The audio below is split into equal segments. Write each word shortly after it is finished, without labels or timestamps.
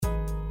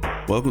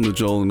Welcome to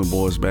Joel and the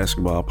Boys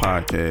Basketball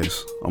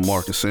Podcast. I'm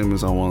Marcus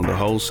Simmons. I'm one of the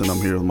hosts, and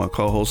I'm here with my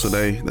co-host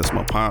today. That's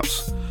my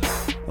pops,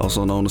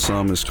 also known to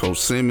some as Coach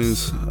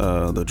Simmons,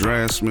 the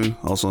draftsman,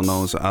 also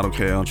known as the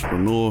AutoCAD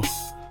entrepreneur,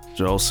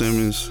 Joel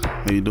Simmons.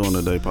 How you doing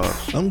today,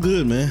 pops? I'm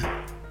good, man.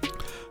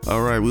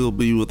 All right, we'll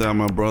be without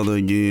my brother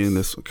again.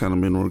 That's kind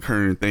of been a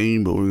recurring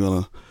theme, but we're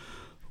gonna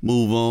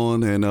move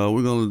on, and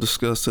we're going to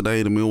discuss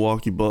today the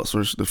Milwaukee Bucks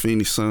versus the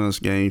Phoenix Suns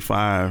Game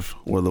 5,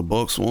 where the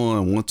Bucks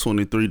won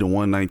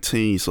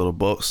 123-119. So the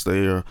Bucks,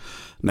 they are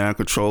now in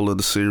control of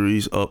the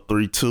series, up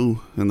 3-2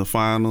 in the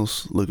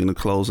finals, looking to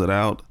close it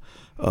out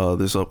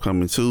this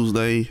upcoming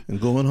Tuesday. And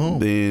going home.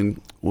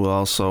 Then we'll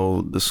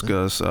also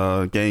discuss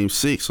Game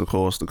 6, of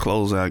course, the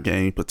closeout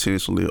game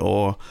potentially,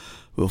 or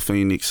will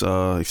Phoenix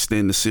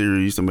extend the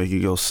series to make it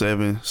go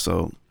 7?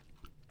 So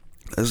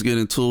let's get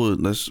into it.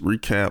 Let's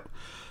recap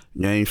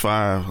Game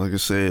 5, like I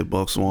said,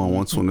 Bucks won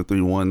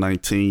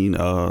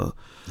 123-119.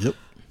 Yep.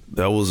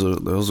 That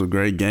was a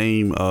great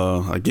game.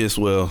 I guess,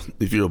 well,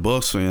 if you're a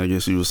Bucks fan, I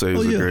guess you would say it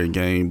was a great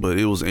game, but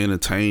it was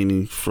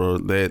entertaining for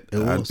that.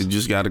 You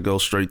just got to go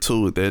straight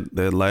to it.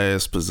 That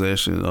last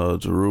possession,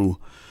 Giroux.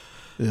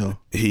 Yeah.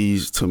 He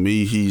should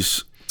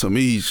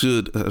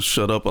have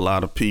shut up a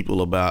lot of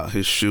people about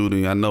his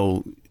shooting. I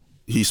know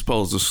he's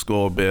supposed to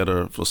score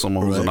better for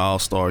someone who's an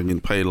all-star and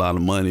getting paid a lot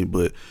of money,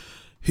 but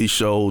he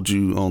showed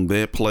you on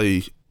that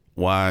play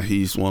why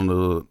he's one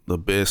of the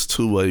best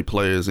two-way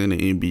players in the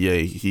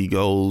NBA. He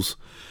goes,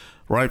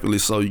 rightfully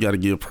so, you got to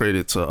give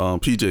credit to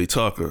P.J.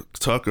 Tucker.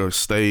 Tucker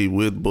stayed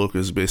with Booker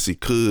as best he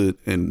could,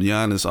 and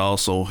Giannis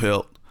also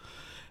helped.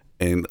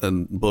 And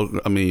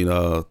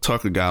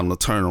Tucker got him to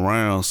turn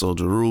around. So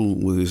Giroux,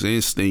 with his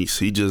instincts,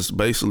 he just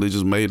basically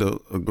just made a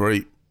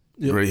great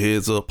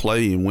heads up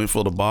play and went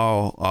for the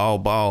ball, all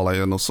ball. Like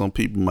I know some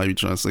people might be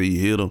trying to say he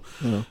hit him.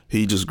 Yeah.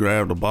 He just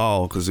grabbed the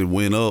ball because it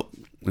went up,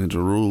 and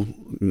Giroux,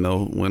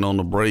 went on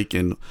the break.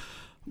 And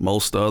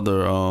most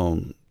other,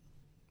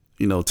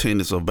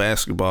 tenets of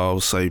basketball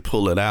say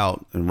pull it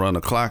out and run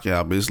the clock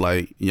out. But it's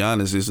like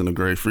Giannis isn't a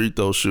great free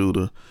throw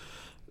shooter.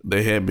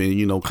 They had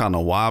been, kind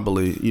of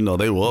wobbly.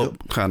 They were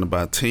up kind of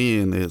by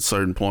 10 at a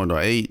certain point or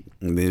 8,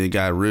 and then it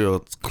got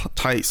real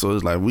tight. So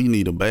it's like we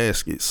need a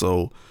basket.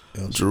 So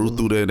Giroux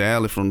threw that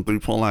alley from the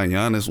 3-point line.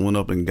 Giannis went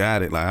up and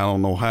got it. Like, I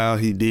don't know how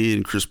he did.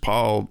 And Chris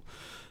Paul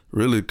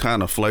really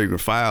kind of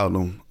flagrant fouled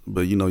him.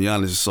 But,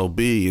 Giannis is so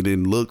big, it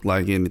didn't look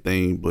like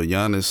anything. But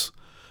Giannis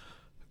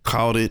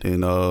caught it,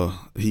 and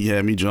he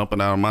had me jumping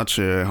out of my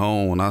chair at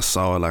home when I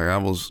saw it. Like, I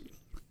was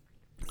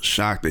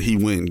shocked that he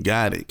went and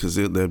got it, because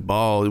that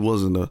ball, it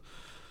wasn't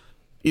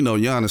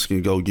Giannis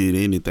can go get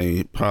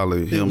anything.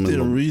 Probably him and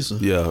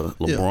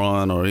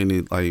LeBron or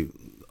any, like,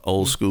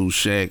 old school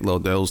Shaq,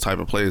 those type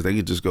of players, they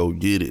could just go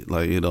get it.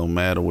 Like, it don't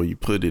matter where you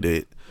put it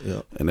at.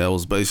 Yeah. And that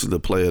was basically the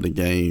play of the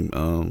game.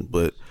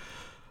 But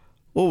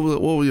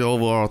what were your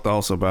overall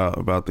thoughts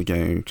about the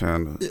game,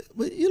 kind of? Yeah,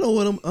 but you know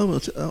what? I'm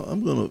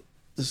gonna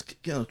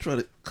just kind of try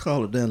to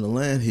call it down the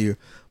line here.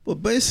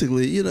 But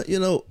basically,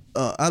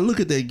 I look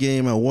at that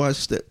game. I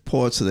watched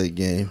parts of that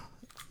game.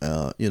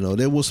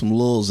 There was some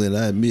lulls in it,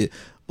 I admit,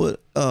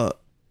 but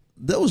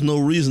there was no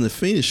reason that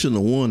Phoenix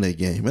shouldn't have won that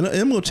game. And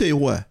I'm gonna tell you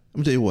why.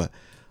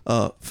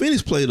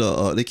 Phoenix played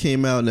they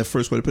came out in that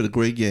first quarter, they played a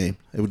great game.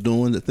 They were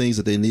doing the things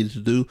that they needed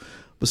to do,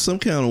 but some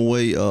kind of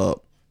way,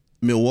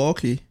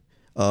 Milwaukee,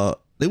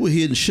 they were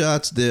hitting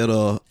shots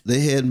that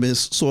they hadn't been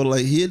sort of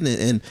like hitting it.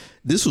 And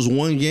this was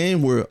one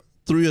game where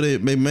 3 of their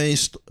main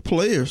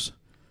players,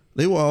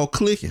 they were all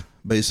clicking,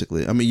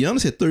 basically. I mean,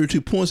 Giannis had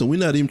 32 points, and we're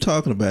not even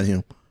talking about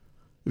him.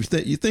 If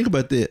you think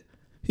about that,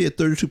 he had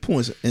 32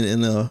 points,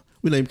 and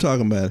we're not even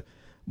talking about it.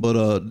 But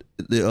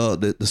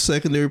the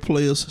secondary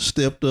players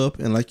stepped up,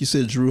 and like you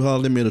said, Jrue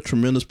Holiday made a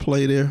tremendous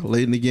play there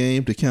late in the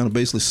game to kind of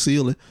basically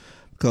seal it,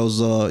 because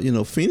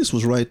Phoenix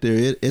was right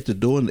there at the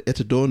door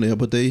there,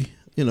 but they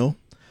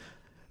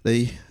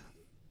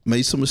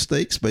made some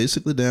mistakes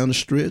basically down the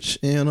stretch,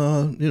 and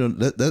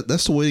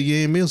that's the way the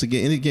game is.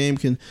 Again, any game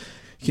can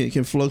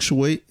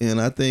fluctuate, and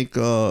I think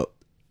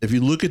if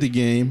you look at the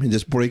game and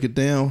just break it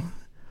down,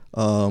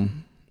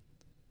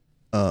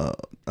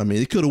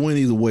 it could have went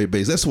either way,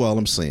 base. That's all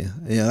I'm saying.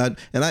 And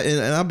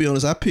I'll be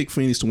honest, I picked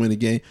Phoenix to win the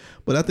game,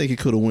 but I think it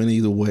could have went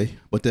either way.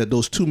 But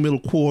those 2 middle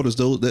quarters,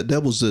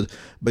 that was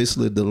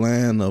basically the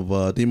line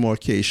of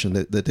demarcation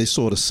that they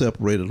sort of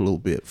separated a little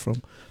bit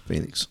from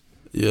Phoenix.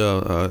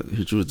 Yeah,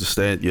 hit you with the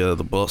stat. Yeah,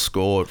 the Bucks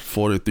scored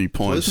 43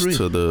 points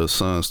to the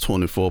Suns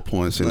 24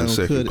 points in the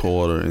second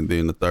quarter, and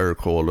then the third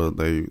quarter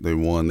they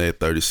won that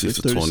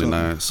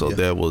 36-29. So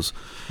that was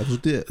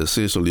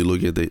essentially,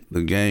 look at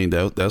the game.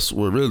 That's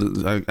what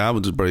really I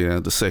would just break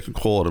down the second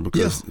quarter,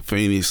 because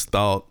Phoenix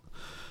thought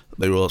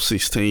they were up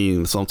 16.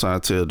 And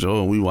sometimes I tell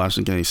Joe, we watch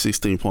the game,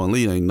 16-point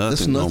lead ain't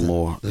nothing no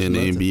more in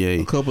the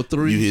NBA. A couple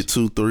threes. You hit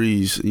 2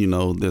 threes,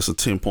 that's a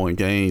 10-point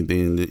game.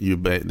 Then you're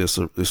back. It's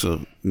a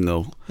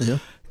Yeah.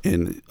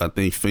 And I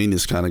think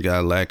Phoenix kind of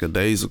got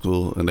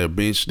lackadaisical, and their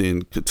bench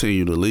didn't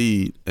continue to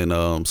lead.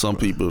 And some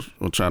people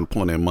were trying to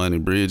point at Monty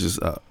Williams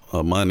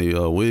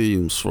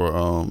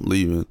for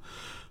leaving.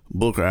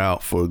 Booker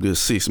out for a good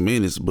 6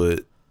 minutes,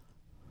 but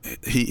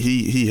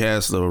he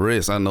has the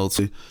rest. I know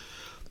too.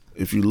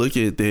 If you look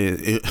at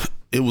that,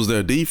 it was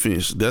their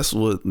defense. That's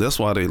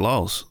why they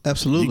lost.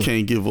 Absolutely. You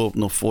can't give up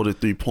no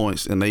 43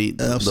 points, and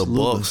the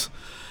Bucks.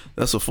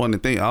 That's a funny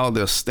thing. All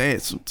their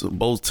stats,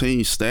 both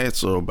teams'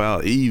 stats are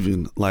about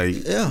even. Like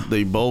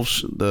they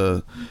both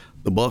the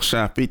Bucks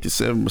shot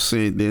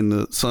 57%, then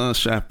the Suns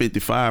shot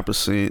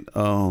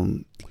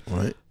 55%.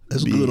 Right.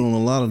 That's good on a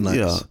lot of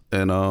nights.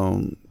 Yeah,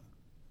 and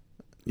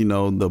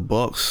the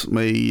Bucks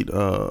made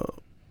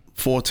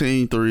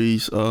 14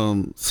 threes.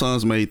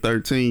 Suns made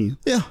 13.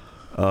 Yeah.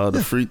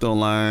 The free throw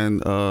line,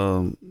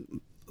 the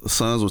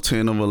Suns were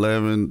 10 of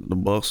 11. The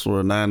Bucks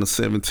were 9 of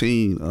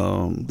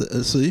 17.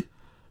 See?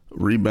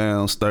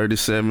 Rebounds,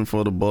 37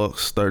 for the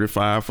Bucks,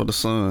 35 for the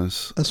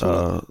Suns. That's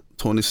right.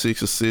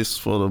 26 assists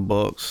for the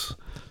Bucks,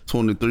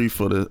 23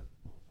 for the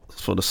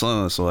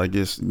Suns. So I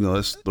guess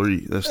that's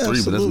three. That's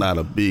Absolutely. three, but that's not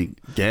a big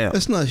gap.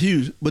 That's not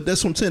huge, but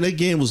that's what I'm saying. That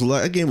game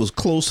was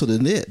closer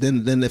than that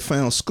than they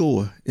found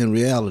score in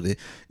reality.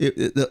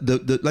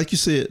 Like you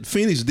said,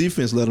 Phoenix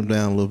defense let them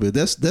down a little bit.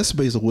 That's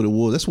basically what it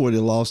was. That's where they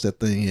lost that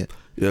thing at.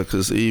 Yeah,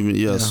 because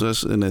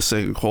especially in that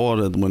second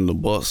quarter when the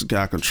Bucks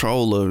got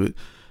control of it,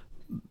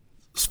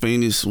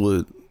 Phoenix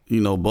would,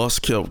 Bucks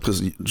kept,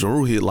 because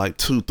Drew hit like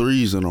 2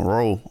 threes in a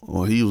row,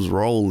 or he was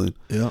rolling.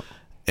 Yeah.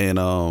 And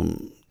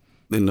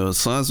then the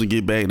Suns would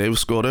get back, they would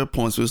score their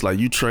points. It's like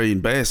you trading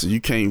baskets. You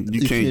can't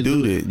do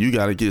that. You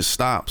got to get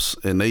stops.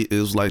 And it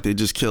was like they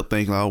just kept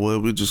thinking, oh,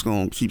 well, we're just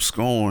going to keep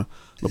scoring.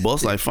 The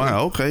Bucks like, fine,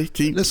 okay,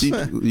 keep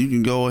you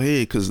can go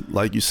ahead. Because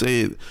like you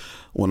said,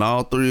 when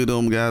all three of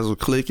them guys were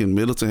clicking,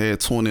 Middleton had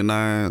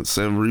 29,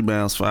 7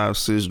 rebounds, 5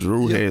 assists.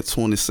 Drew had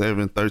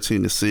 27,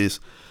 13 assists.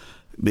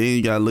 Then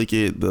you got to look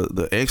at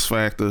the X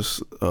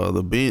factors,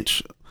 the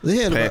bench. They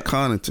had Pat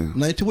Connaughton.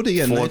 19. What they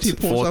got? 19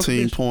 points.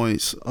 14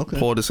 points. Okay.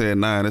 Portis had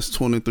 9. That's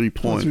 23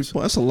 points.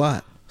 That's a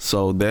lot.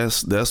 So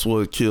that's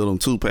what killed him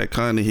too. Pat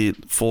Connaughton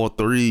hit 4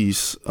 threes,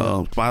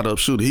 spot up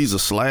shooter. He's a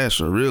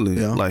slasher,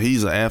 really. Yeah. Like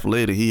he's an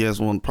athletic. He has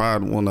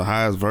probably one of the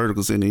highest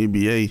verticals in the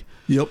NBA.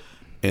 Yep.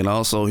 And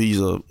also I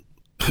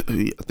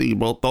think he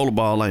both throw the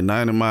ball like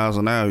 90 miles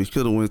an hour. He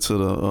could have went to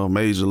the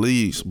major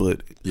leagues,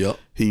 but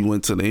he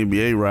went to the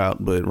NBA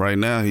route. But right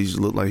now he's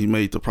looked like he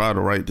made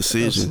probably the right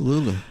decision.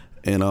 Absolutely.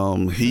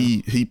 And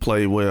he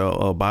played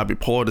well. Bobby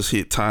Portis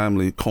hit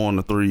timely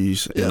corner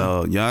threes, and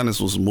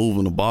Giannis was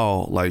moving the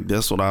ball. Like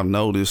that's what I've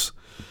noticed.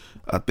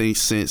 I think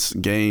since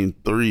Game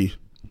 3,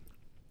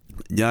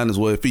 Giannis.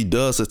 Well, if he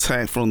does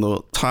attack from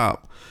the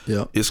top,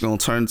 it's gonna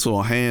turn into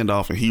a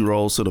handoff, and he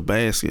rolls to the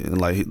basket,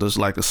 and like just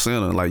like a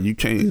center. Like you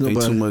can't,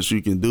 ain't too much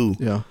you can do.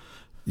 Yeah.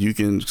 You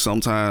can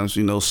sometimes,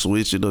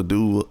 switch it or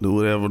do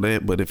whatever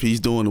that. But if he's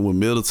doing it with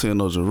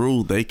Middleton or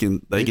Giroux, they can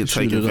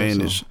take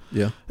advantage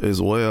as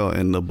well.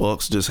 And the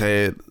Bucks just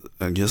had,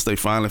 I guess they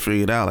finally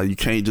figured out, like you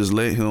can't just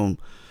let him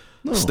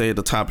stay at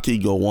the top of the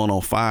key, go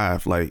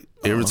 1-on-5. Like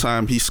every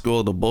time he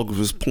scored the bulk of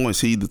his points,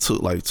 he either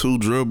took like 2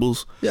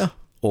 dribbles,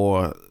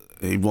 or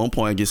at one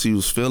point I guess he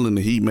was feeling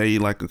it. He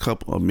made like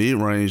a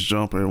mid-range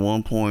jumper at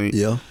one point.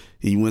 Yeah,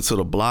 he went to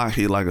the block,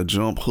 hit like a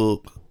jump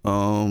hook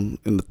in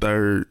the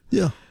third.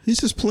 Yeah. He's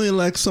just playing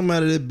like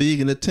somebody that big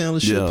and that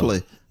talented should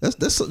play.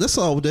 That's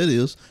all that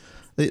is.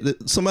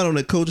 Somebody on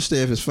that coaching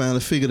staff has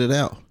finally figured it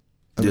out.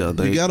 You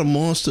got a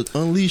monster,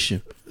 unleash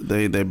him.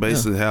 They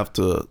basically have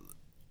to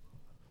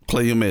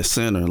play him at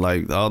center,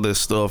 like all this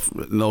stuff.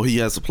 He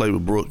has to play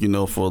with Brook,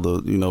 for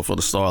the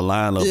star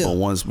lineup. But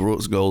once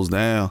Brooks goes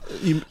down,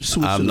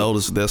 I've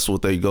noticed that's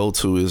what they go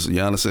to is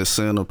Giannis at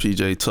center,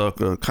 PJ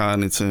Tucker,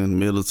 Connaughton,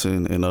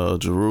 Middleton,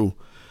 and Giroux.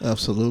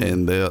 Absolutely.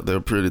 And they're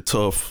pretty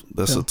tough.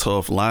 That's a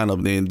tough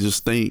lineup. Then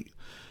just think,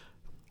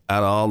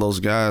 out of all those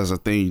guys, I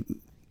think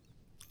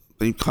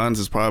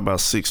Connaughton's probably about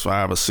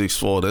 6'5" or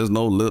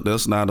 6'4".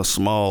 That's not a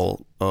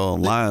small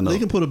lineup. They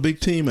can put a big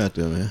team out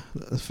there, man.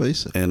 Let's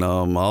face it. And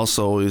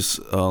also, it's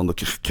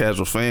the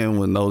casual fan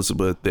would notice it,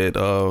 but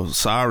that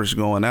Cyrus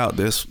going out,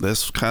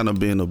 that's kind of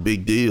been a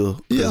big deal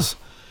because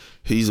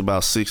he's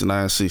about 6'9",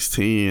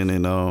 6'10",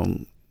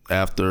 and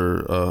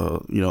after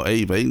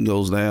Ayton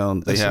goes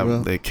down, they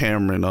have that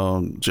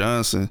Cameron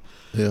Johnson.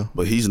 Yeah,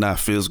 but he's not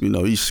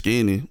physical. He's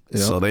skinny,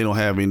 so they don't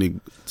have any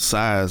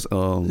size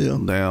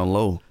down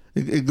low.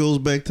 It goes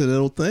back to that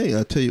old thing.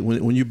 I tell you,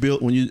 when you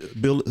building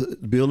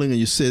and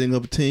you're setting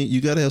up a team, you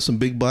got to have some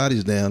big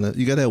bodies down there.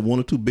 You got to have 1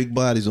 or 2 big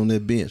bodies on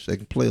that bench that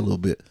can play a little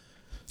bit.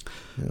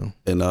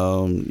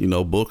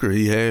 And Booker,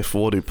 he had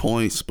 40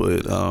 points,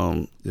 but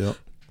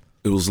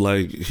it was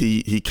like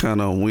he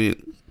kind of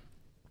went.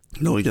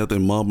 He got that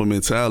Mamba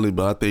mentality,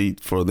 but I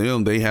think for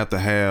them, they have to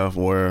have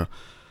where,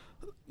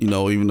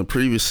 even the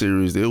previous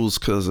series, it was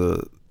because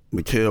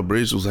Mikal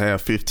Bridges will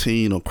have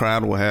 15, or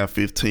Crowder will have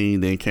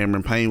 15, then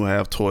Cameron Payne will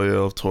have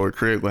 12, Torrey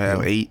Craig will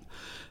have 8.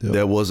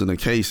 That wasn't the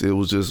case. It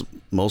was just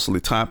mostly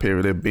top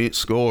heavy. Their bench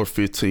scored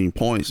 15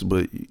 points,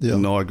 but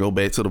I go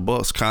back to the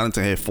Bucks.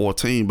 Connaughton had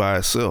 14 by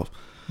itself,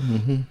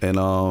 and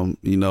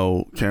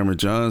Cameron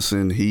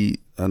Johnson.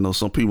 I know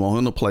some people want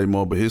him to play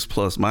more, but his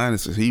plus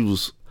minus is he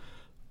was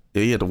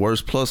he had the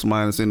worst plus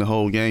minus in the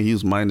whole game. He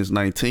was minus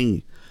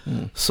 19.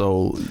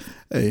 So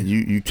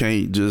you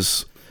can't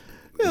just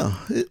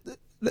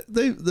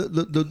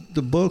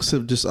the Bucks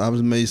have just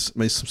obviously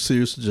made some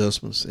serious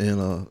adjustments,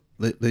 and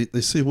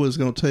they see what it's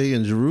going to take.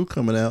 And Giroux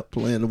coming out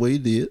playing the way he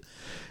did,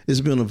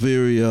 it's been a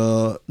very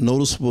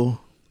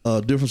noticeable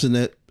difference in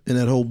that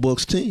whole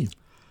Bucks team.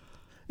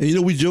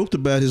 And we joked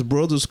about his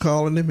brothers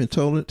calling him and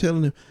telling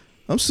him,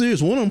 "I'm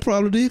serious." One of them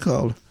probably did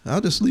call him.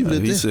 I'll just leave it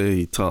at that. He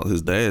said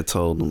his dad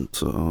told him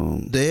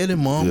to dad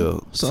and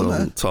mom,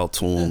 talk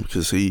to him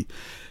because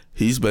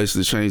he's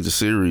basically changed the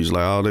series.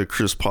 Like all that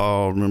Chris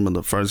Paul, remember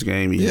the first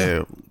game he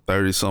had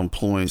 30-some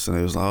points, and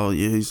it was like, oh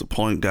yeah, he's a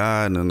point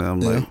guard, and I'm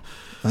like,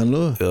 I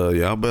know.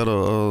 Y'all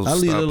better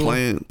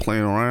stop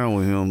playing around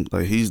with him.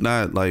 Like he's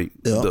not like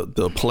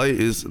the play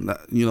is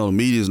not, the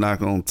media is not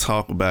going to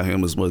talk about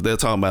him as much. They're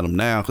talking about him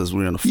now because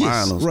we're in the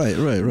finals. Right.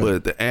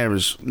 But the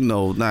average,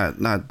 not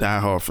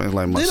diehard fans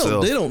like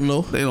myself, they don't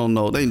know. They don't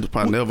know. They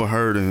probably never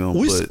heard of him.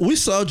 We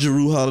saw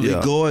Giroux Holiday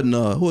guarding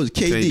who was it,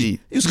 KD. He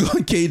was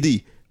guarding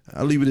KD.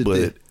 I'll leave it at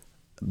that.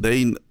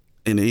 They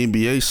in the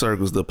NBA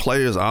circles, the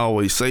players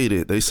always say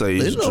that. They say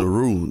it's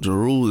Giroux.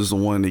 Giroux is the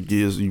one that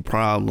gives you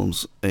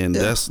problems, and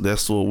that's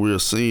what we're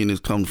seeing is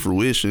come to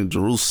fruition.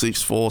 Giroux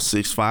 6'4",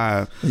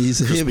 6'5".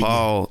 He's a heavy.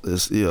 Paul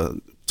is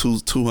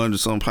 200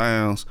 some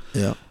pounds.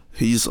 Yeah,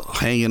 he's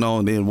hanging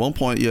on. Then at one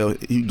point,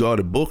 he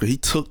guarded Booker. He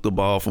took the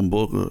ball from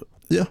Booker.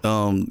 Yeah,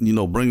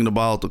 bringing the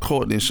ball to the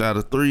court, then shot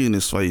a 3 in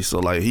his face. So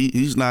like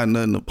he's not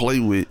nothing to play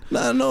with.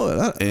 Nah, I know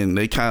it. And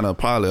they kind of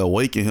probably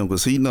awaken him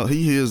because he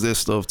hears that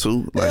stuff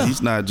too. Like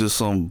he's not just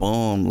some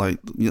bum. Like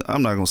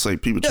I'm not gonna say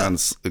people trying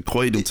to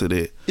equate him to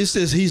that. It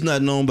says he's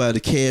not known by the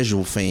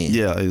casual fan.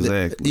 Yeah,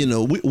 exactly.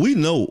 We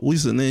know. We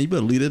said, man, you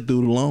better leave that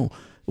dude alone.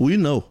 We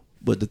know.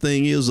 But the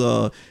thing is,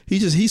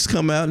 he's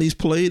come out and he's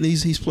played. And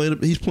he's playing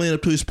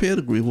up to his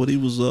pedigree, what he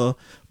was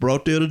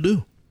brought there to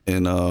do.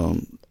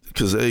 And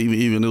because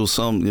even there was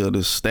some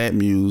the stat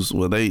muse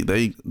where they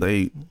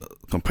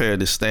compared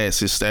the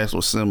stats. His stats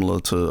were similar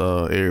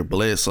to Eric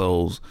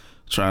Bledsoe's,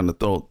 trying to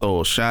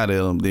throw a shot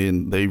at him.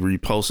 Then they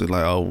reposted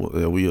like,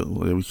 oh,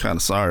 we kind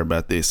of sorry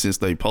about that. Since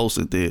they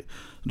posted that,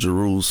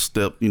 Giroux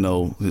stepped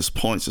his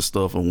points and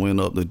stuff and went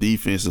up. The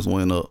defenses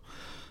went up.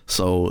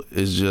 So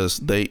it's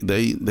just they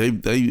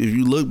if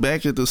you look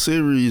back at the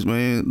series,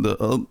 man,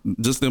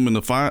 just them in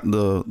the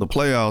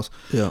playoffs,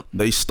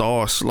 they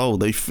start slow.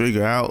 They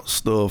figure out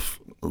stuff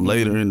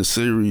later in the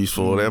series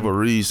for whatever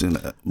reason.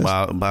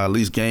 By at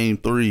least game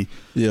 3,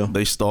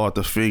 they start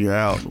to figure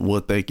out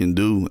what they can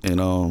do. And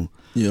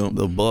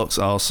the Bucks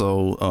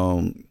also,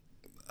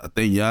 I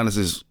think Giannis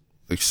has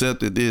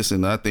accepted this,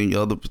 and I think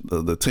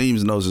the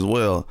teams knows as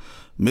well.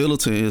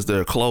 Middleton is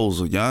their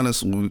closer.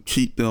 Giannis will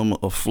keep them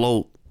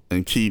afloat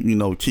and keep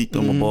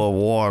them above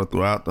water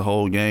throughout the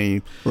whole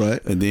game.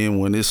 Right. And then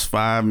when it's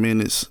 5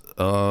 minutes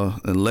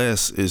and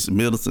less, it's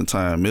Middleton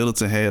time.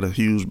 Middleton had a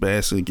huge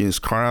basket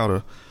against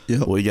Crowder.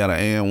 Where he got an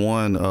and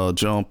one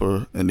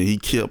jumper, and then he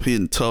kept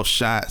hitting tough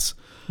shots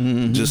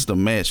just to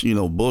match,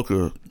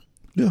 Booker.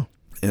 Yeah.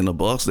 And the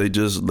Bucks, they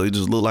just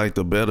look like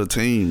the better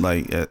team.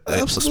 Like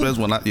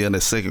especially when in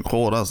the second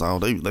quarter, I was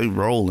like, they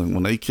rolling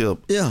when they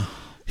kept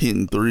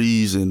hitting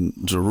threes, and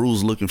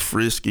Giroux's looking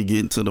frisky,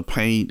 getting to the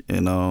paint,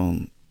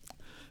 and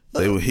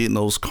they were hitting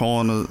those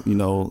corners,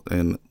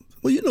 and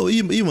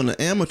even an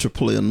amateur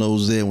player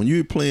knows that when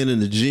you're playing in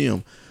the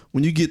gym.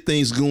 When you get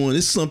things going,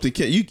 it's something.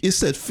 It's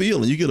that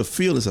feeling. You get a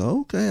feeling. It's like,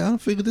 okay, I done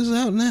figured this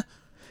out now,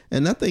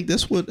 and I think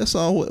that's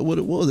all what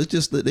it was. It's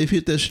just that they've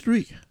hit that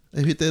streak.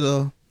 They've hit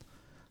that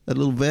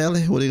little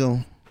valley. What they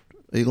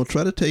gonna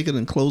try to take it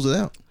and close it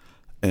out.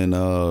 And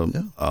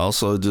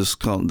also just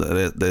come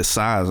that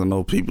size. I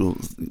know people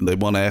they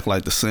want to act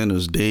like the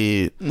center's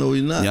dead. No,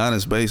 he's not.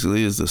 Giannis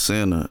basically is the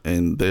center,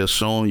 and they're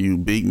showing you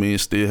big men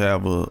still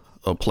have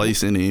a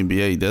place in the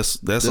NBA.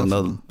 That's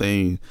another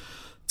thing.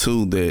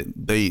 Too, that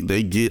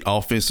they get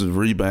offensive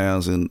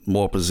rebounds and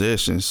more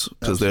possessions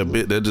because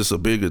they're just a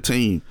bigger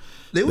team.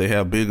 They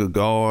have bigger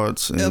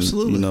guards. And,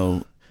 absolutely.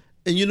 And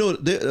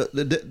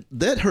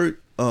that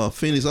hurt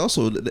Phoenix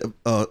also.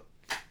 The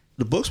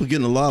Bucks were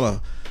getting a lot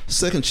of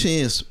second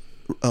chances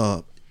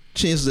at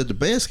the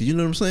basket. You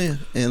know what I'm saying?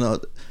 And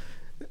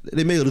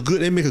they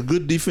make a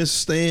good defensive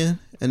stand,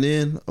 and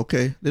then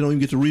they don't even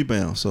get the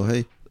rebound. So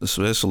hey,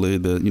 especially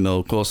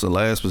of course the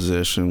last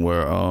possession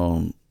where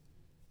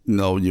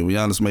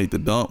Giannis made the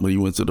dunk, but he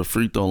went to the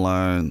free throw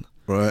line.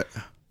 Right.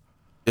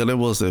 Yeah, that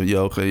was it.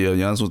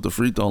 Giannis was the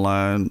free throw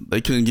line.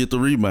 They couldn't get the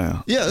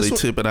rebound. Yeah, they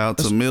tip it out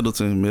to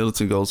Middleton.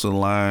 Middleton goes to the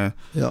line.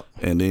 Yeah.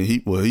 And then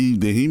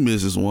he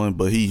misses one,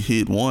 but he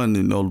hit one,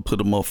 to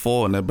put him up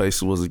 4, and that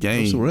basically was the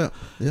game. That's a wrap.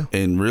 Yeah.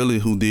 And really,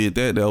 who did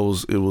that?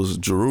 It was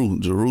Giroux.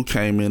 Giroux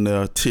came in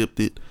there, tipped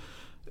it,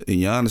 and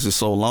Giannis is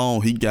so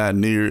long, he got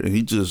near it, and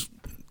he just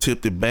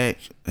tipped it back,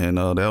 and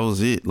that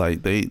was it.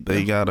 Like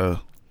they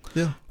gotta.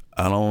 Yeah.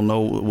 I don't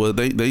know. Well,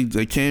 they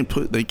can't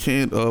put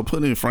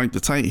in Frank the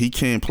Tank. He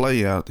can't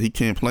play out. He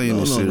can't play in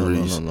this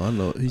series. No. I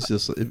know. He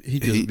just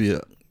be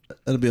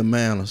That'll be a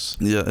manners.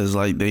 Yeah, it's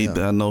like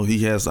I know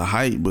he has the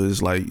height, but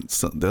it's like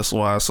that's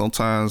why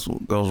sometimes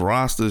those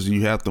rosters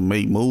you have to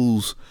make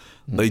moves.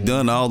 They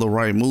done all the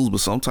right moves,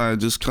 but sometimes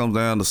it just comes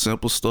down to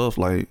simple stuff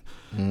like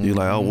you're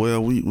like, oh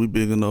well, we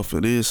big enough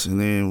for this,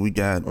 and then we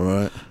got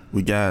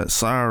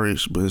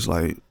Cyrus, but it's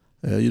like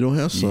you don't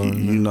have Cyrus.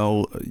 You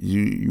know,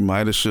 you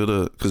might have should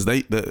have because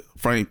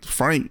Frank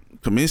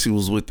Kaminsky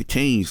was with the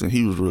Kings and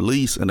he was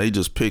released and they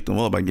just picked him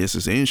up. I guess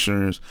it's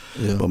insurance,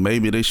 but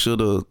maybe they should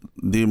have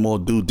did more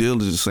due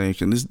diligence saying,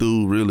 can this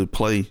dude really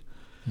play?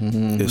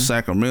 If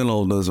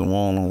Sacramento doesn't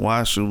want him,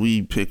 why should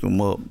we pick him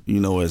up?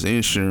 You know, as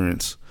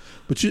insurance.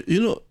 But you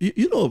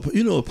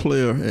know a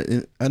player,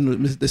 and I know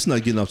it's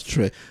not getting off the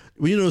track.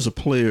 Well, you know, as a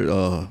player,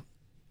 you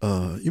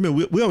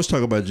remember we always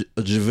talk about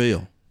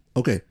JaVale.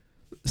 Okay,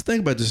 let's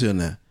think about this here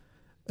now.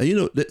 And you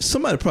know,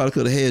 somebody probably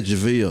could have had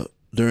JaVale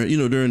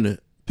during the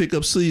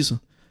pickup season.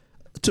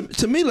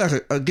 To me,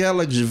 like a guy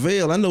like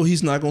JaVale, I know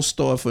he's not gonna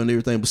start for and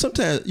everything, but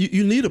sometimes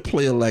you need a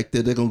player like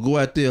that that's gonna go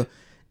out there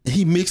and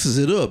he mixes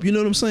it up. You know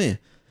what I'm saying?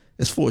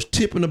 As far as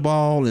tipping the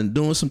ball and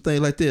doing some things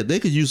like that, they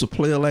could use a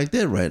player like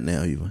that right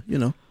now.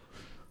 Even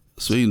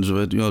Speaking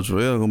of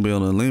JaVale gonna be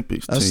on the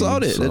Olympics team. I saw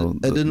that. So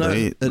that did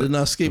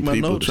not escape my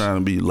notice. People trying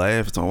to be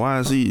laughing. Why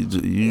is he?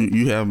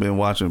 You haven't been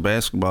watching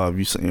basketball. If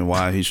you saying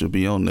why he should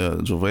be on there,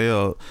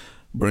 JaVale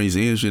brings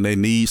the energy. And they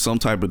need some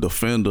type of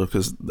defender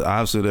because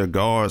obviously their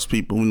guards.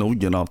 People, we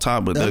getting off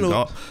top, but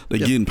they're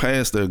getting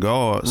past their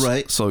guards.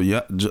 Right. So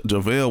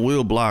JaVale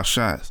will block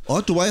shots.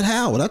 Or Dwight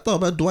Howard. I thought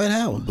about Dwight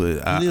Howard.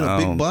 But he need a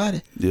big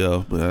body.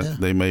 Yeah, but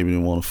they maybe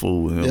didn't want to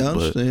fool with him. Yeah, I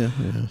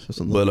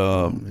understand.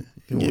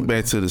 But get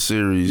back to the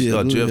series.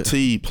 Jeff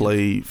T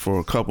played for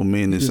a couple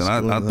minutes,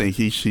 and I think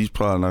he's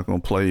probably not going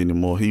to play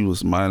anymore. He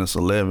was minus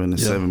 11 in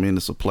 7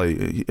 minutes of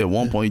play. At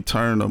one point, he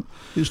turned him.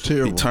 He was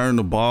terrible. He turned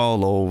the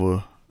ball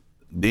over.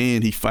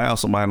 Then he fouled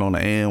somebody on the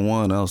and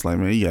one. I was like,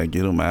 man, you got to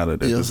get him out of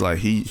there. It's like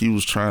he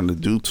was trying to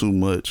do too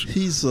much.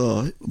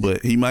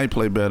 But he might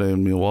play better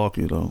in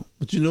Milwaukee though.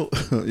 But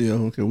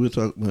okay, we'll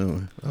talk.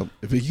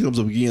 If he comes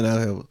up again,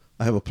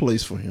 I have a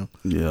place for him.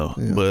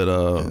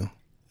 But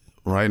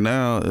right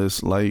now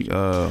it's like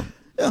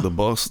the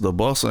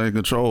Bucks are in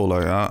control.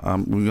 Like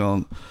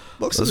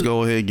let's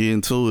go ahead and get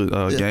into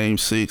it. Game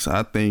 6.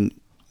 I think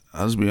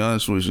I'll just be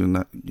honest with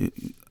you.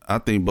 I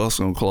think Bucks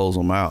gonna close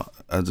them out.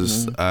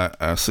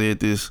 I said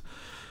this.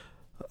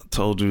 I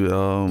told you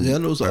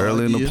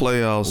early in the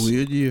playoffs.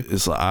 Weird year.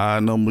 It's an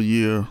odd number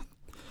year.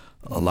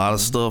 A lot of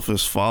stuff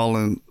is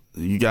falling.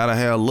 You gotta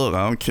have luck.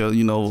 I don't care.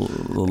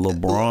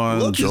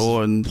 LeBron, luck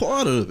Jordan.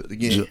 Part of it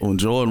again. When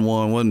Jordan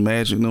won, wasn't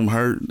Magic them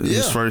hurt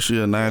his first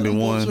year,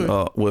 91.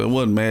 Well, it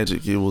wasn't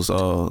Magic. It was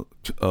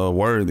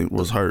Worthy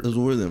was hurt. It was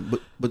Worthy,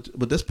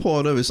 but that's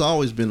part of it. It's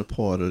always been a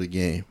part of the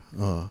game.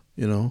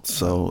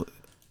 So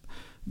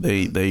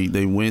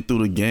they went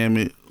through the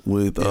gamut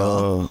with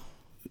the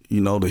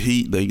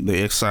Heat.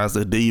 They exercised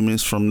their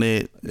demons from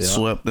that,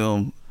 swept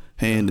them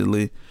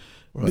handily.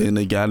 Right. Then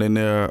they got in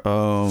there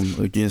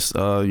against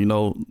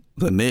the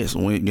Nets.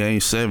 Went Game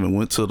 7.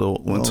 Went to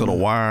the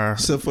wire.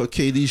 Except for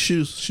KD's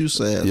shoe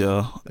size.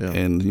 Yeah.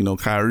 And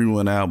Kyrie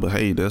went out, but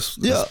hey, that's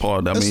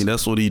part.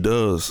 That's what he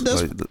does.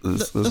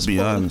 Let's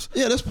be honest.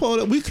 That's part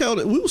of it. We called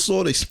it. We were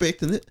sort of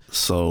expecting it.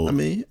 So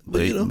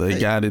they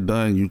got it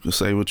done. You can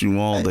say what you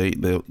want.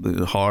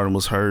 The Harden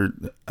was hurt.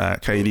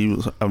 KD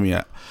was.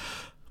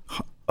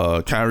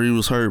 Kyrie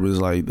was hurt, but it's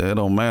like that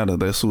don't matter.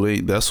 That's who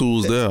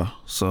was there.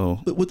 So,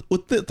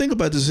 think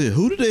about this here.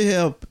 Who did they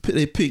have?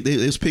 They picked. They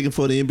was picking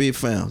for the NBA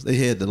Finals. They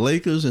had the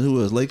Lakers and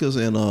who else? Lakers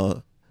and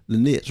the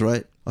Nets,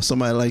 right? Or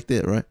somebody like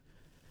that, right?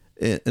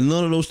 And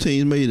none of those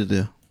teams made it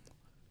there.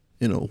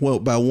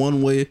 By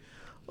one way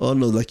or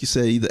another, like you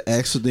say, either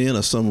accident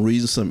or some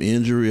reason, some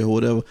injury or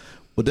whatever.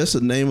 But that's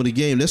the name of the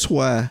game. That's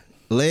why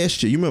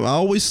last year, you remember, I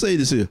always say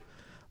this here.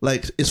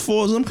 Like, as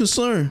far as I'm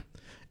concerned,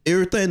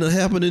 everything that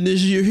happened in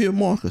this year here,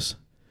 Marcus,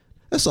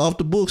 that's off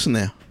the books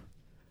now.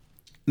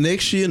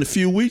 Next year, in a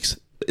few weeks,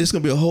 it's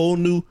gonna be a whole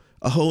new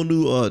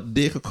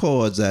deck of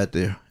cards out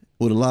there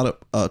with a lot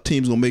of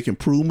teams gonna make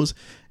improvements,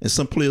 and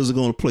some players are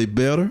gonna play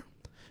better,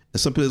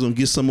 and some players are gonna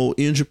get some more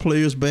injured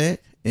players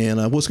back.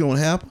 And what's gonna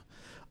happen?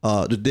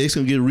 The deck's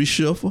gonna get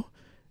reshuffled.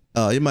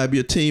 It might be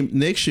a team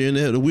next year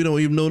that we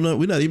don't even know.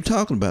 We're not even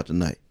talking about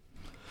tonight.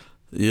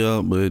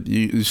 Yeah, but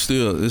it's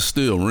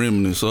still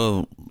remnants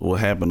of what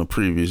happened the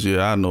previous year.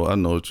 I know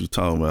what you're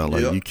talking about.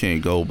 Like, you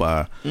can't go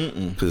by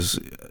because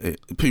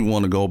people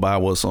want to go by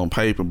what's on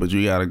paper, but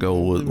you got to go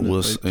with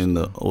what's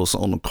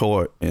on the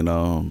court. And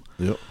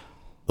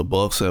the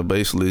Bucks have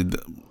basically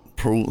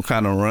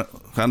kind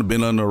of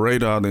been under the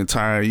radar the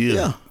entire year.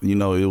 Yeah.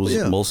 It was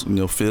most.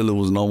 Philly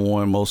was number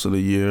one most of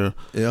the year.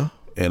 Yeah.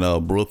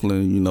 And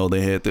Brooklyn,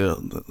 they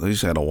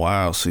just had a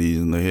wild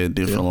season. They had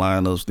different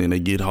lineups. Then they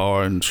get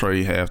hard and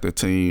trade half their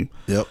team.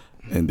 Yep.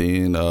 And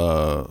then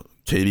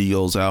KD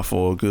goes out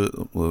for a good,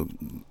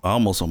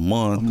 almost a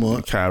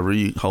month.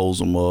 Kyrie holds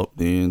them up.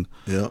 Then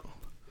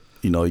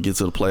You get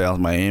to the playoffs.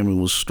 Miami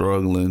was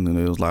struggling, and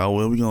it was like, oh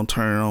well, we're gonna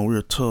turn it on.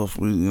 We're tough.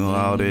 All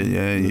that.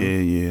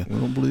 Yeah. I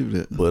don't believe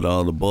that. But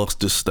the Bucks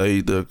just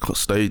stayed the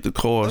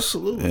course.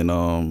 Absolutely.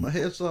 And my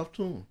head's off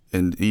to them.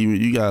 And even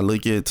you gotta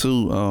look at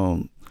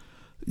too.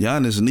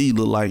 Giannis' knee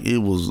looked like it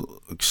was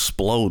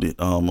exploded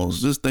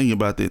almost. Just thinking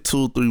about that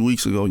 2 or 3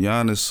 weeks ago,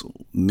 Giannis'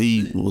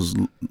 knee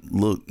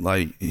looked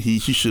like he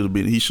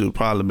should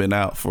probably been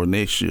out for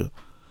next year.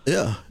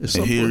 Yeah,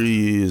 and here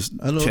he is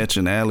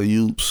catching alley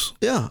oops,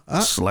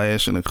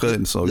 slashing and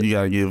cutting. So you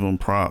gotta give him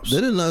props.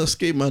 They did not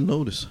escape my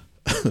notice.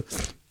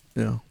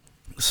 Yeah.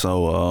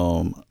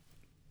 So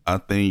I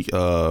think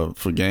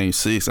for Game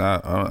 6,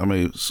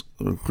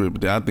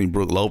 I think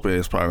Brook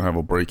Lopez probably gonna have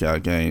a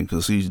breakout game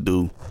because he's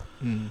due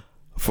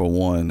for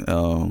one.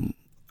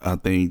 I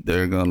think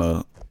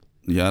Giannis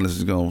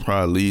is gonna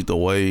probably lead the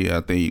way.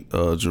 I think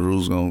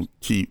Giroux's gonna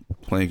keep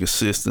playing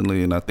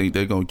consistently, and I think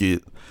they're gonna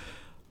get.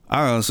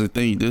 I honestly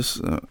think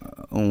this. I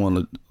don't want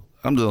to.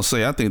 I'm just gonna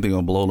say I think they're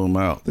gonna blow them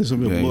out. This will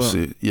be a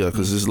blowout. Yeah,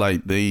 because it's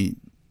like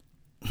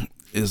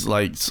It's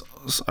like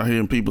I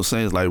hear people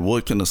saying, it's like,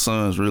 what can the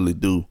Suns really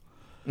do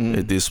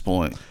at this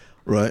point?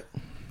 Right.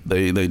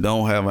 They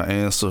don't have an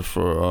answer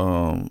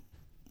for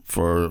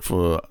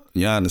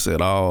Giannis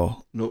at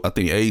all. Nope. I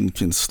think Aiden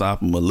can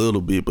stop him a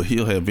little bit, but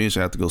he'll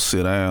eventually have to go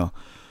sit down.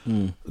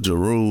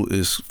 Giroux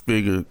is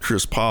figured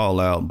Chris Paul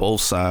out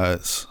both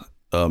sides.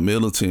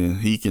 Middleton,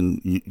 he can.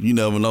 You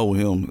never know with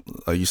him.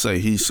 Like you say,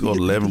 he scored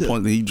 11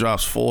 points. He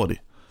drops 40.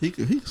 He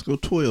could score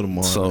 12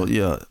 tomorrow. So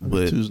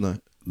but Tuesday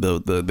night.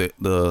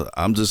 The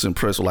I'm just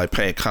impressed with like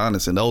Pat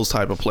Connaughton and those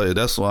type of players.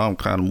 That's why I'm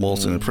kind of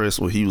most impressed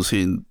with. He was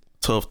hitting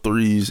tough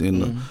threes in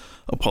the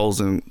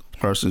opposing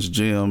person's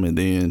gym, and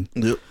then.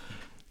 Yep.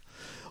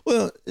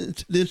 Well,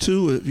 then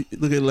too, if you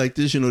look at it like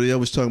this, they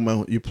always talking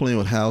about you're playing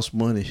with house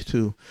money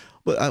too.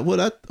 But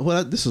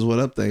this is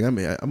what I'm thinking. I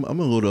mean, I'm gonna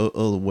go the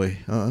other way.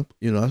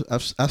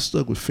 I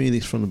stuck with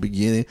Phoenix from the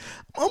beginning.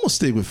 I'm gonna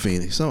stick with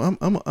Phoenix. I'm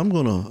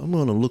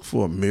gonna look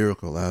for a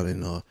miracle out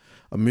in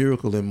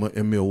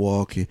in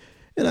Milwaukee,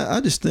 and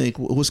I just think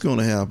what's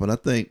gonna happen. I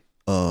think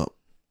the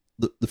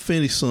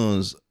Phoenix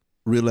Suns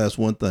realize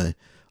one thing.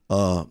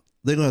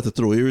 They're gonna have to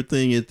throw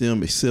everything at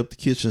them except the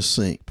kitchen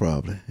sink,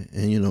 probably,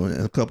 and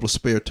and a couple of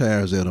spare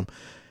tires at them.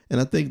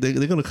 And I think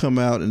they're gonna come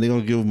out and they're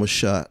gonna give them a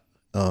shot.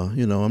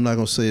 I'm not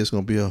gonna say it's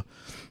gonna be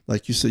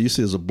like you said it's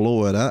a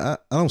blowout. I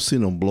don't see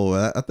no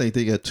blowout. I think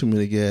they got too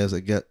many guys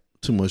that got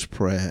too much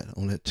pride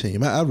on that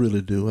team. I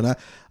really do, and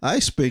I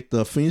expect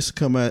Phoenix to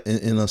come out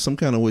and some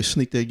kind of way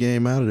sneak that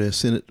game out of there,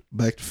 send it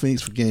back to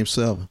Phoenix for Game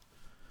 7.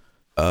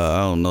 I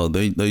don't know.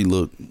 They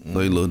look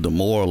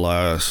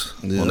demoralized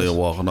when they're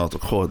walking off the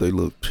court. They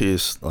look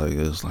pissed. Like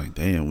it's like,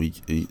 damn.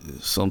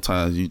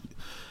 Sometimes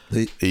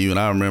even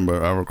I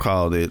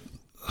recall that.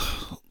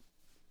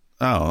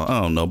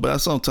 I don't know, but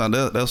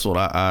sometimes that's what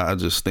I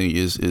just think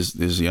is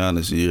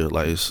Giannis' year.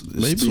 Like it's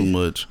too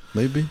much.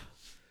 Maybe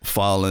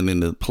falling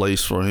into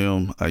place for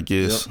him, I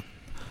guess. Yep.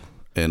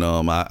 And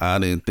I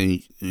didn't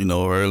think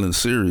early in the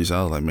series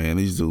I was like, man,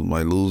 these dudes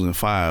might lose in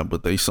 5,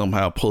 but they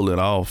somehow pull it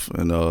off.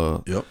 And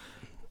yep.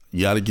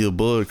 You got to give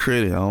Bud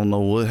credit. I don't know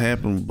what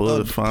happened.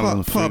 Bud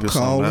finally figured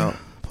something out.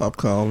 Pop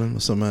calling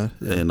or somebody.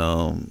 Yeah.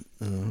 And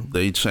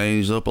they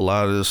changed up a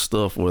lot of this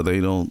stuff where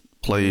they don't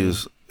play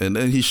as. And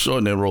then he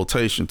shortened their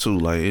rotation too.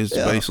 Like it's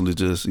basically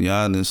just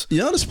Giannis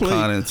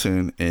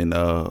Connaughton, and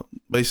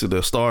basically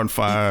they're starting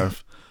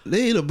 5.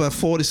 They ate about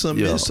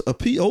 40-something minutes a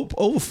piece,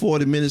 over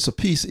 40 minutes a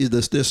piece. Is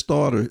their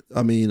starter?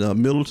 I mean,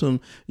 Middleton,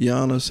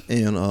 Giannis,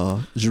 and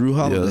Jrue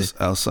Holiday. Yes,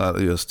 outside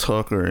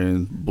Tucker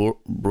and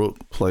Brook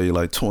played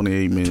like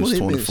 28 minutes,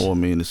 24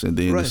 minutes, and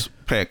then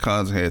Pat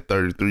Connaughton had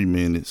 33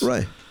 minutes.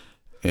 Right.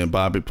 And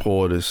Bobby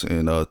Portis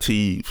and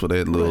T for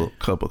that little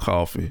cup of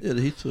coffee. Yeah,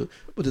 he took.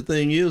 But the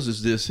thing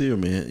is this here,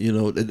 man.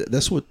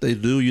 That's what they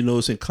do.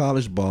 It's in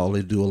college ball.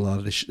 They do a lot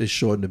of they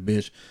shorten the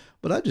bench.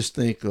 But I just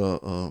think,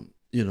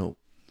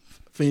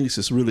 Phoenix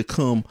has really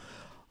come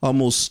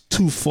almost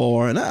too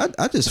far, and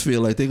I just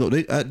feel like they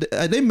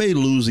may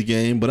lose a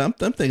game, but I'm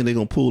thinking they're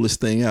gonna pull this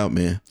thing out,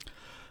 man.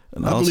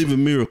 And I believe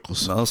in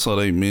miracles. Also,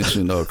 they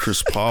mentioned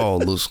Chris Paul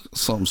looks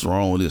something's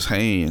wrong with his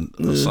hand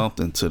or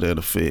something to that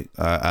effect.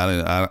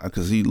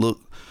 Because he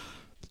looked.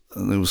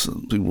 There was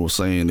people were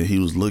saying that he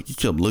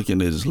kept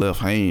looking at his left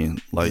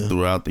hand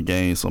throughout the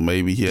game. So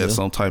maybe he had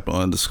some type of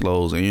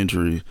undisclosed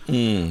injury.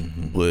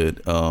 Mm-hmm.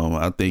 But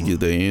I think it's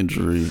the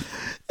injury.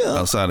 Yeah.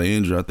 Outside of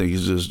injury, I think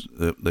it's just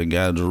the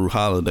guy Jrue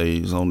Holiday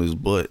is on his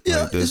butt.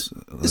 Yeah,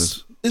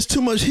 it's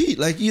too much heat.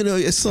 Like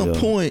at some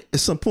point,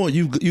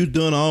 you've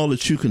done all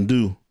that you can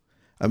do.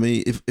 I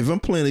mean, if I'm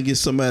playing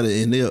against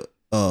somebody and they're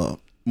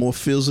more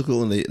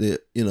physical and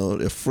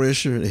they're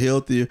fresher and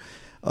healthier,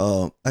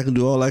 I can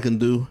do all I can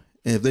do.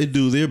 And if they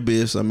do their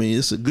best, I mean,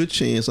 it's a good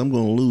chance I'm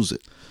going to lose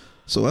it.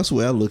 So that's the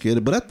way I look at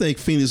it. But I think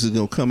Phoenix is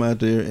going to come out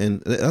there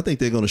and I think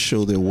they're going to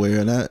show their wear.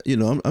 And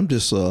I'm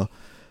just I'm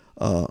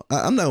not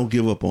going to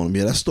give up on them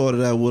yet. I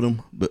started out with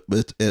them, but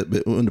when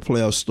the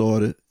playoffs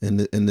started in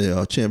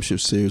the championship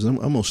series, I'm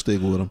going to stick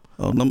with them.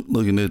 I'm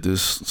looking at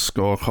this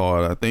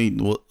scorecard. I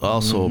think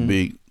also a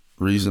big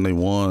reason they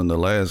won the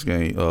last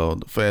game.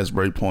 The fast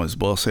break points.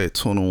 Bucks had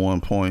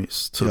 21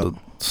 points to the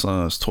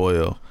Suns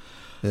 12.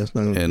 Yeah, it's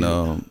not gonna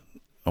and be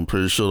I'm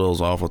pretty sure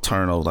those are off of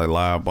turnovers, like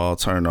live ball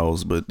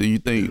turnovers. But do you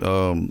think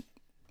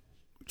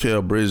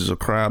Kel Bridges or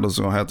Crowder's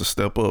gonna have to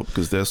step up?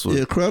 Because that's what.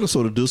 Yeah, Crowder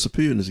sort of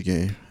disappeared in this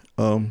game.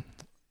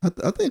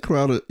 I think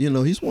Crowder,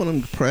 he's one of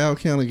them proud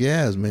kind of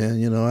guys,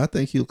 man. I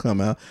think he'll come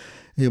out,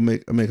 he'll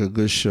make a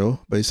good show,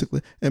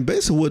 basically. And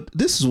basically,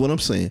 this is what I'm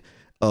saying.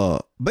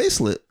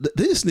 Basically,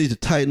 they just need to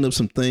tighten up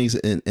some things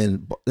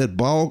and that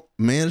ball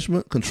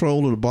management,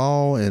 control of the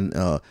ball, and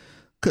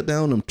cut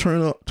down them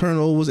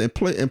turnovers and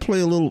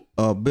play a little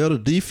better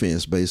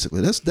defense.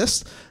 Basically,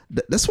 that's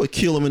what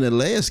killed them in that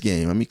last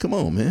game. I mean, come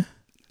on, man.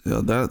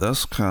 Yeah,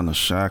 that's kind of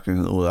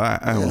shocking. Well,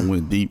 I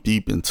went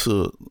deep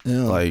into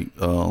like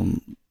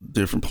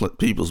different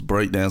people's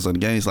breakdowns of the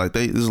games. Like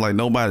it's like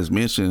nobody's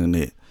mentioning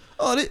it.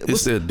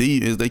 It's their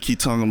deep. They keep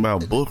talking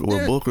about Booker.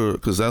 Well, Booker,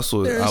 because that's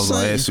what I was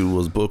gonna ask you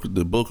was Booker.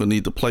 Did Booker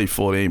need to play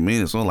 48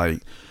 minutes? I'm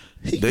like,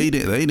 they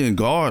didn't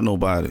guard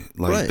nobody.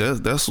 Like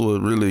that's what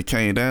really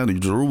came down to.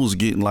 Drew was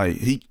getting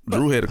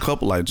Drew had a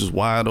couple like just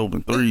wide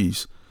open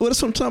threes. Well,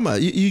 that's what I'm talking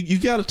about. You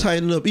got to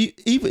tighten up.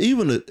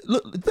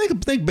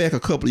 Think back a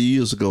couple of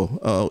years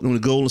ago when the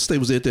Golden State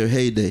was at their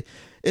heyday.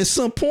 At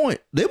some point,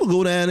 they would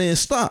go down there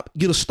and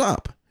get a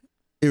stop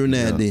every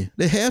now and then.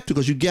 They have to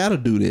because you got to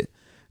do that.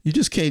 You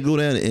just can't go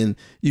down and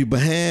you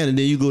behind and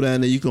then you go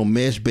down there. You gonna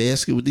match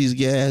basket with these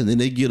guys and then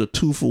they get a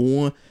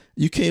 2-for-1.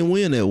 You can't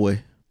win that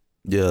way.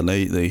 Yeah, and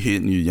they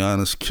hitting you.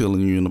 Giannis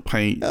killing you in the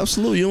paint.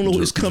 Absolutely. You don't know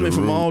what's coming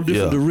from all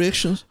different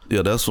directions.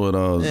 Yeah, that's what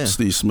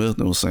Steve Smith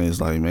was saying.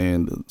 It's like,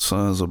 man, the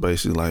Suns are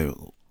basically like,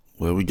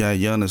 well, we got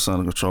Giannis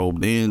under control.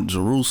 But then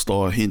Giroux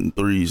started hitting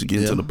threes,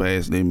 getting to the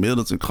basket. Then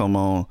Middleton come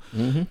on,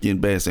 getting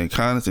basket. And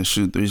Connaughton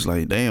shoot threes.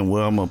 Like, damn,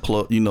 well, I'm going to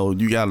plug.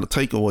 You got to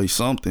take away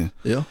something.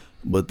 Yeah.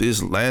 But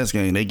this last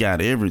game, they got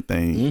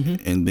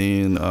everything. And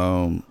then,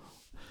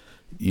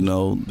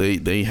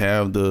 they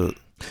have the...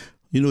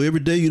 every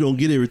day you don't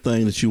get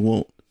everything that you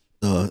want.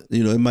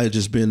 It might have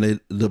just been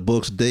the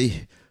Bucks'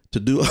 day to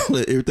do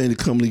everything to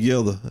come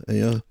together.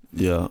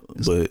 Yeah,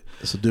 but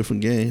it's a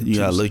different game. You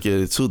gotta look at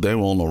it too. They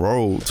were on the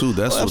road too.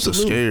 That's what the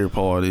scary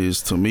part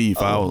is to me.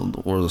 If I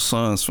was a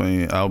Suns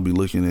fan, I would be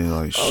looking at it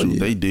like, shoot,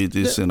 they did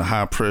this in a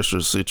high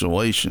pressure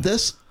situation.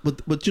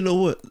 But you know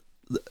what?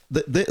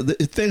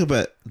 They think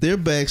about it, their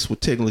backs were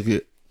technically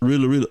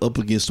really, really up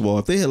against the wall.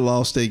 If they had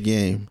lost that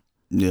game.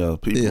 Yeah,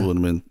 people would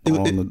have been.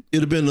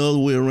 It'd have been the other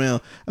way around.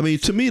 I mean,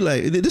 to me,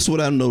 like this is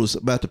what I noticed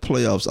about the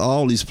playoffs.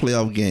 All these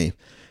playoff games,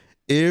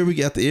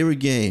 after every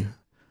game,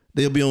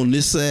 they'll be on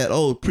this side,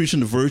 preaching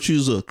the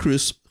virtues of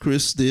Chris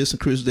this and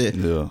Chris that.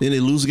 Yeah. Then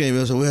they lose the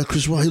game. I say, well,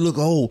 Chris, why he look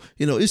old?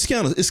 It's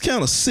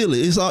kind of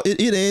silly.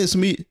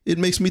 It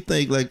makes me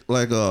think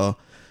like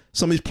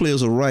some of these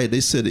players are right.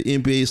 They said the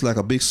NBA is like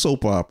a big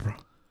soap opera.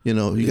 You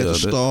got the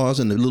stars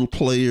and the little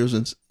players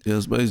and. Yeah,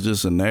 it's basically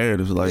just a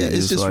narrative. Like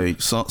it's just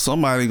like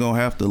somebody gonna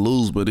have to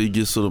lose, but it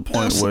gets to the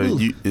point where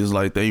it's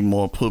like they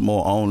put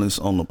more onus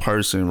on the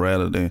person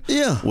rather than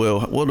well,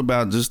 what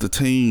about just the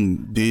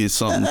team did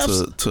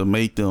something to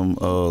make them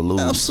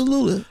lose?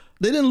 Absolutely,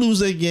 they didn't lose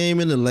that game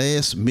in the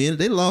last minute.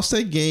 They lost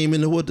that game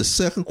in the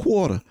second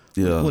quarter.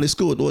 Yeah, when they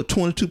scored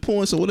 22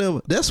 points or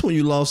whatever. That's when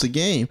you lost the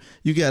game.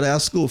 You got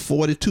outscored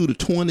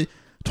 42-20,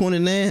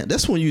 29.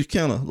 That's when you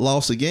kind of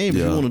lost the game.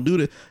 If you want to do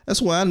that,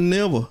 that's why I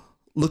never.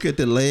 Look at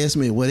the last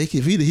minute. Well, if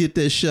he'd have hit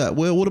that shot,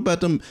 well, what about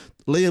them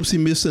layups he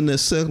missed in that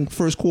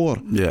first quarter?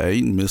 Yeah,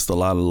 Ayton missed a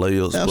lot of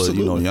layups,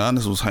 Absolutely. But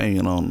Giannis was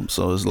hanging on him.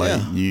 So it's like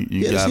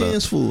you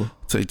gotta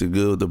take the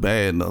good, the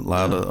bad, and a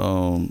lot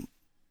of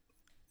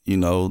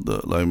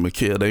like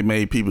Mikal. They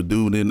made people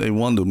do. Then they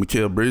wonder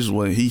Mikal Bridges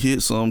when he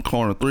hit some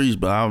corner threes,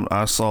 but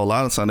I saw a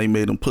lot of time they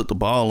made him put the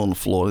ball on the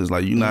floor. It's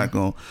like you're not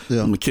gonna.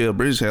 Yeah. Mikal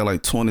Bridges had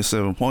like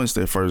 27 points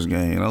that first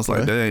game, and I was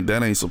like,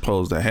 that ain't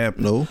supposed to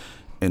happen. No.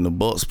 And the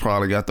Bucks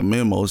probably got the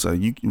memo. It's like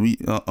you can't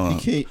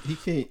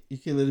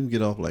let him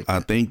get off like that. I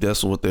think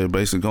that's what they're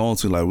basically going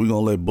to. Like, we're gonna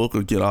let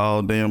Booker get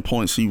all damn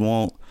points he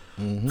want.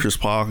 Chris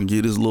Paul can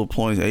get his little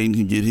points. Aiden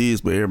can get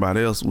his, but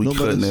everybody else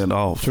cutting that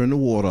off. Turn the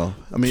water off.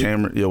 I mean,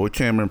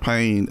 Cameron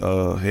Payne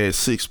had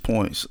 6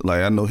 points.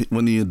 Like I know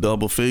when he had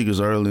double figures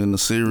early in the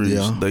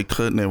series, they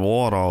cutting that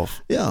water off.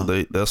 Yeah,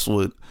 that's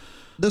what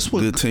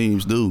good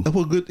teams do. That's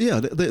what good. Yeah,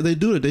 they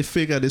do it. They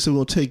figure out. They say we're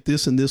gonna take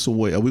this and this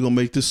away. Are we gonna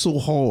make this so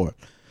hard?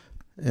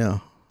 Yeah.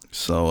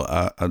 So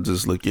I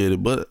just look at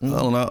it, but I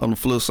don't know, on the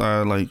flip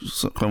side, like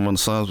come on the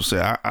Suns would say,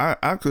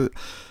 I could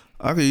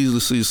easily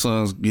see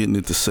Suns getting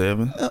it to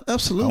 7.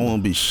 Absolutely. I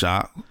won't be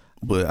shocked,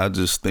 but I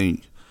just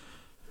think.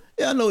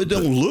 Yeah, I know it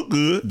don't look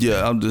good.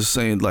 Yeah, I'm just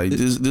saying like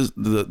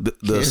the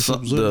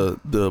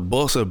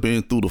Bucks have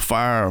been through the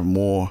fire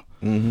more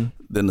than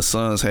the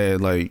Suns had.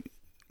 Like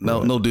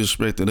no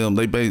disrespect to them,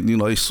 they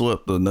they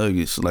swept the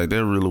Nuggets. Like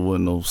there really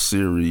wasn't no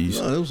series.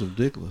 No, that was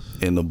ridiculous.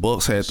 And the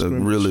Bucks had to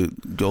really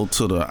go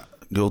to the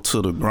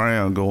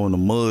ground, go in the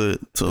mud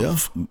to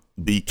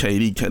beat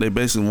KD. They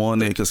basically won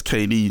that because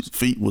KD's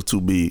feet were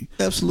too big.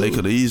 Absolutely, they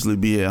could easily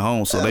be at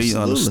home, so they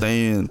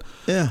understand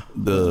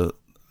the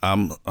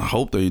I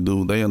hope they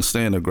do. They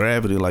understand the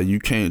gravity. Like, you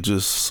can't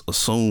just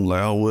assume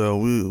like, oh well,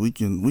 we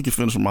can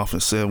finish them off in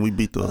 7. We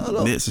beat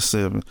the Nets in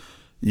 7.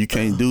 You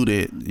can't do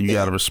that. You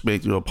got to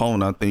respect your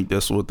opponent. I think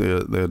that's what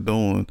they're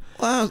doing.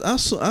 Well,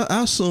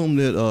 I assume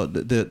that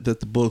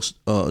the Bucks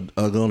are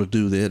going to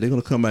do that. They're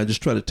going to come out and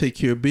just try to take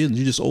care of business.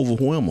 You just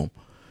overwhelm them,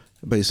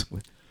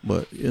 basically.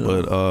 But you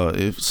know. But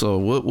if so,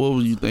 what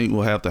would you think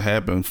will have to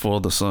happen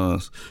for the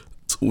Suns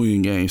to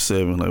win Game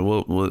 7?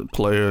 Like, what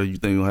player you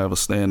think will have a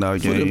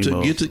standout game? For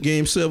them to get to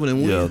Game 7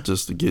 and win? Yeah,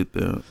 just to get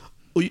there.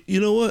 Well,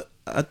 you know what?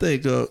 I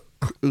think we're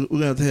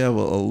going to have a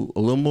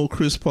little more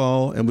Chris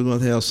Paul, and we're going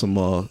to have some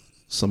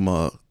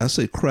I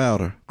say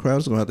Crowder.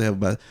 Crowder's going to have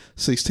about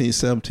 16,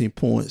 17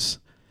 points.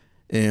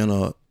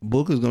 And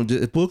Booker's going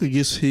to, if Booker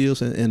gets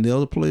his and the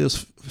other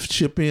players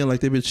chip in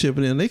like they've been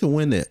chipping in, they can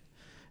win that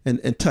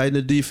and tighten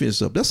the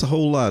defense up. That's a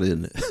whole lot,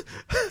 isn't it?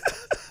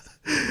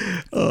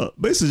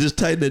 Basically just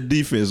tighten that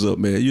defense up,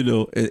 man, you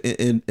know,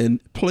 and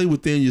play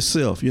within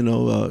yourself, you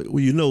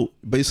know.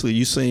 Basically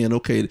you're saying,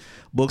 okay,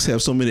 Bucks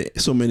have so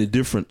many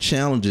different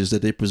challenges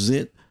that they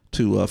present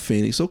to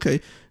Phoenix. Okay,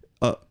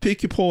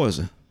 pick your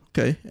poison.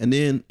 Okay, and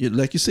then,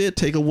 like you said,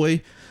 take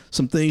away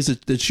some things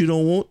that you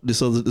don't want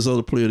this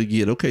other player to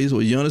get. Okay, so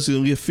Giannis is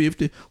gonna get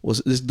 50. Well,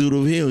 this dude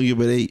over here gonna give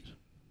it 8,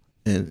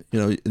 and you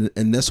know,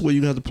 and that's where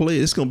you have to play.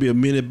 It's gonna be a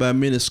minute by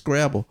minute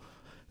scrabble.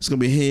 It's gonna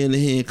be hand to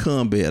hand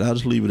combat. I'll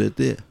just leave it at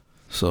that.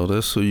 So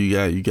that's who you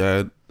got. You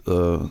got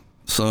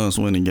Suns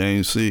winning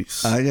Game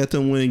 6. I got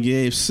them winning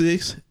Game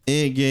 6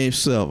 and Game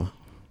 7.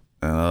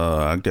 And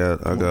I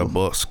got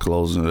Bucks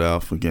closing it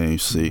out for Game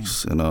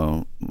 6.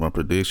 And my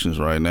predictions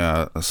right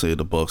now, I say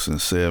the Bucks in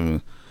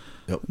 7.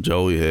 Yep.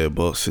 Joey had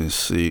Bucks in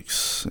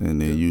 6,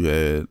 and then you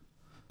had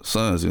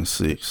Suns in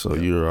 6. So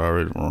you're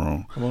already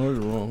wrong. I'm already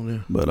wrong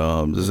there. But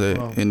is there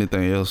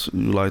anything else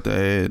you like to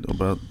add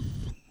about?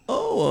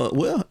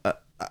 Well, I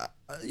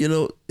you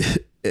know,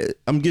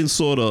 I'm getting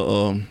sort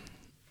of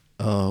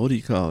what do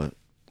you call it?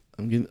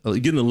 I'm getting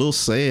a little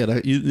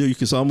sad. You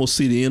can almost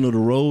see the end of the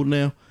road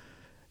now.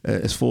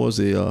 As far as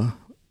the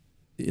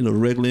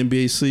regular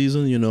NBA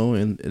season, you know,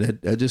 and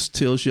that just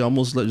tells you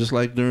almost just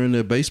like during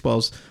the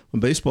baseball's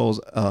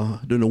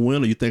during the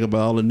winter, you think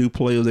about all the new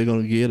players they're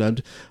gonna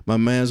get. My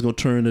mind's gonna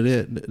turn to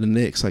that the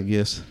next, I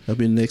guess. That'll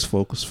be the next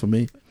focus for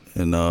me.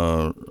 And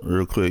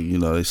real quick, you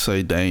know, they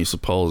say Dame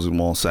supposedly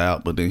wants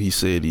out, but then he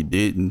said he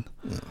didn't.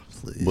 Oh,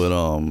 but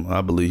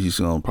I believe he's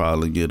gonna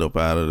probably get up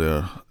out of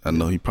there. I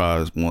know he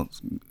probably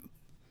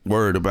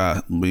worried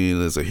about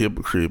being as a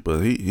hypocrite,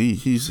 but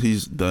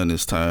he's done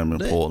his time in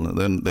Portland.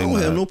 They don't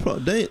have no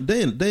problem. They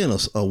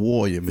a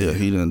warrior, man. Yeah,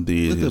 he done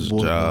did his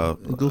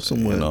job. Go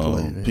somewhere and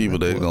play, man. People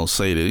that gonna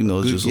say that, you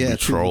know, it's just gonna be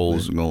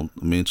trolls gonna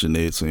mention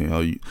that, saying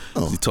how he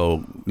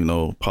told, you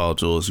know, Paul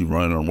George he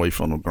running away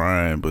from the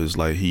grind, but it's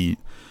like he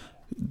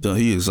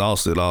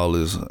exhausted all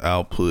his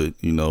output,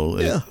 you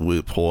know,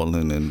 with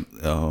Portland, and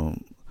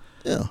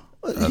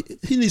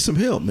he needs some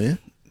help, man.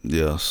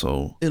 Yeah,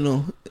 so you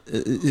know,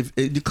 if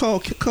you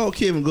call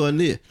Kevin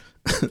Garnett,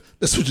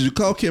 that's what you do.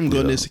 Call Kevin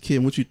Garnett. Say,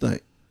 Kevin, what you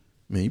think?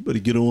 Man, you better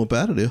get on up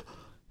out of there.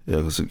 Yeah,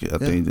 because I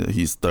think that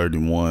he's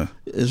 31.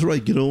 That's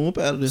right. Get on up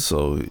out of there.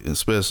 So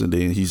especially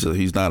then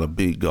he's not a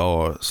big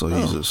guard, so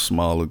he's a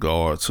smaller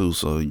guard too.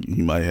 So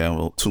he might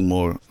have 2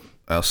 more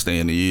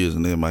outstanding years,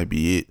 and that might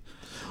be it.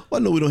 Well,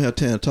 I know we don't have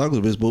time to talk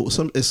about this, but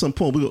at some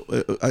point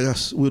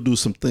we'll do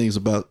some things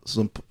about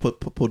some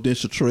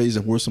potential trades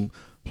and where some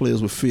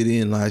players would fit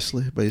in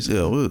nicely, basically.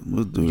 Yeah, we'll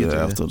do that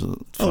after the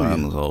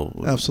finals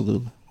over.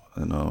 Absolutely.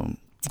 And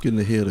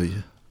getting ahead of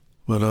you.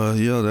 But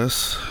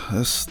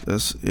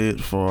that's it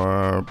for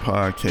our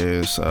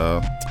podcast.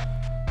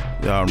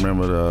 Y'all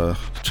remember to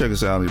check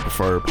us out on your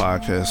preferred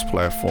podcast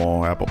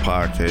platform, Apple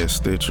Podcasts,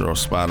 Stitcher, or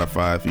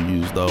Spotify if you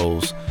use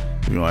those.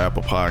 If you're on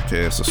Apple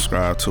Podcasts,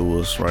 subscribe to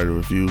us, write a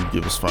review,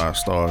 give us 5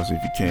 stars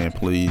if you can,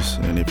 please.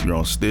 And if you're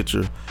on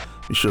Stitcher,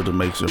 be sure to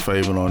make your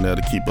favorite on there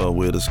to keep up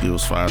with us. Give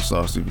us 5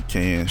 stars if you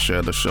can.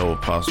 Share the show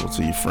if possible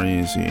to your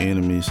friends, your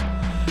enemies.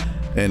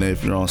 And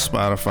if you're on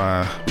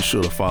Spotify, be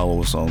sure to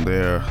follow us on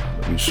there.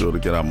 Be sure to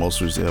get our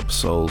most recent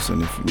episodes.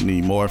 And if you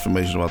need more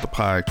information about the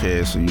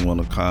podcast or you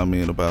want to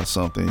comment about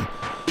something, you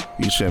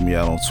can check me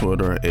out on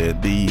Twitter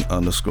at @the_MBSMARC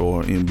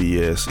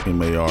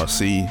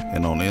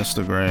and on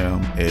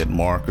Instagram at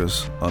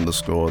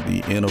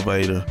Marcus_the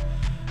Innovator.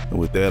 And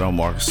with that, I'm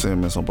Marcus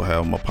Simmons. On behalf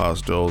of my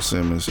pops, Joel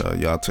Simmons,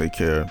 y'all take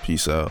care.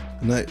 Peace out.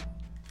 Good night.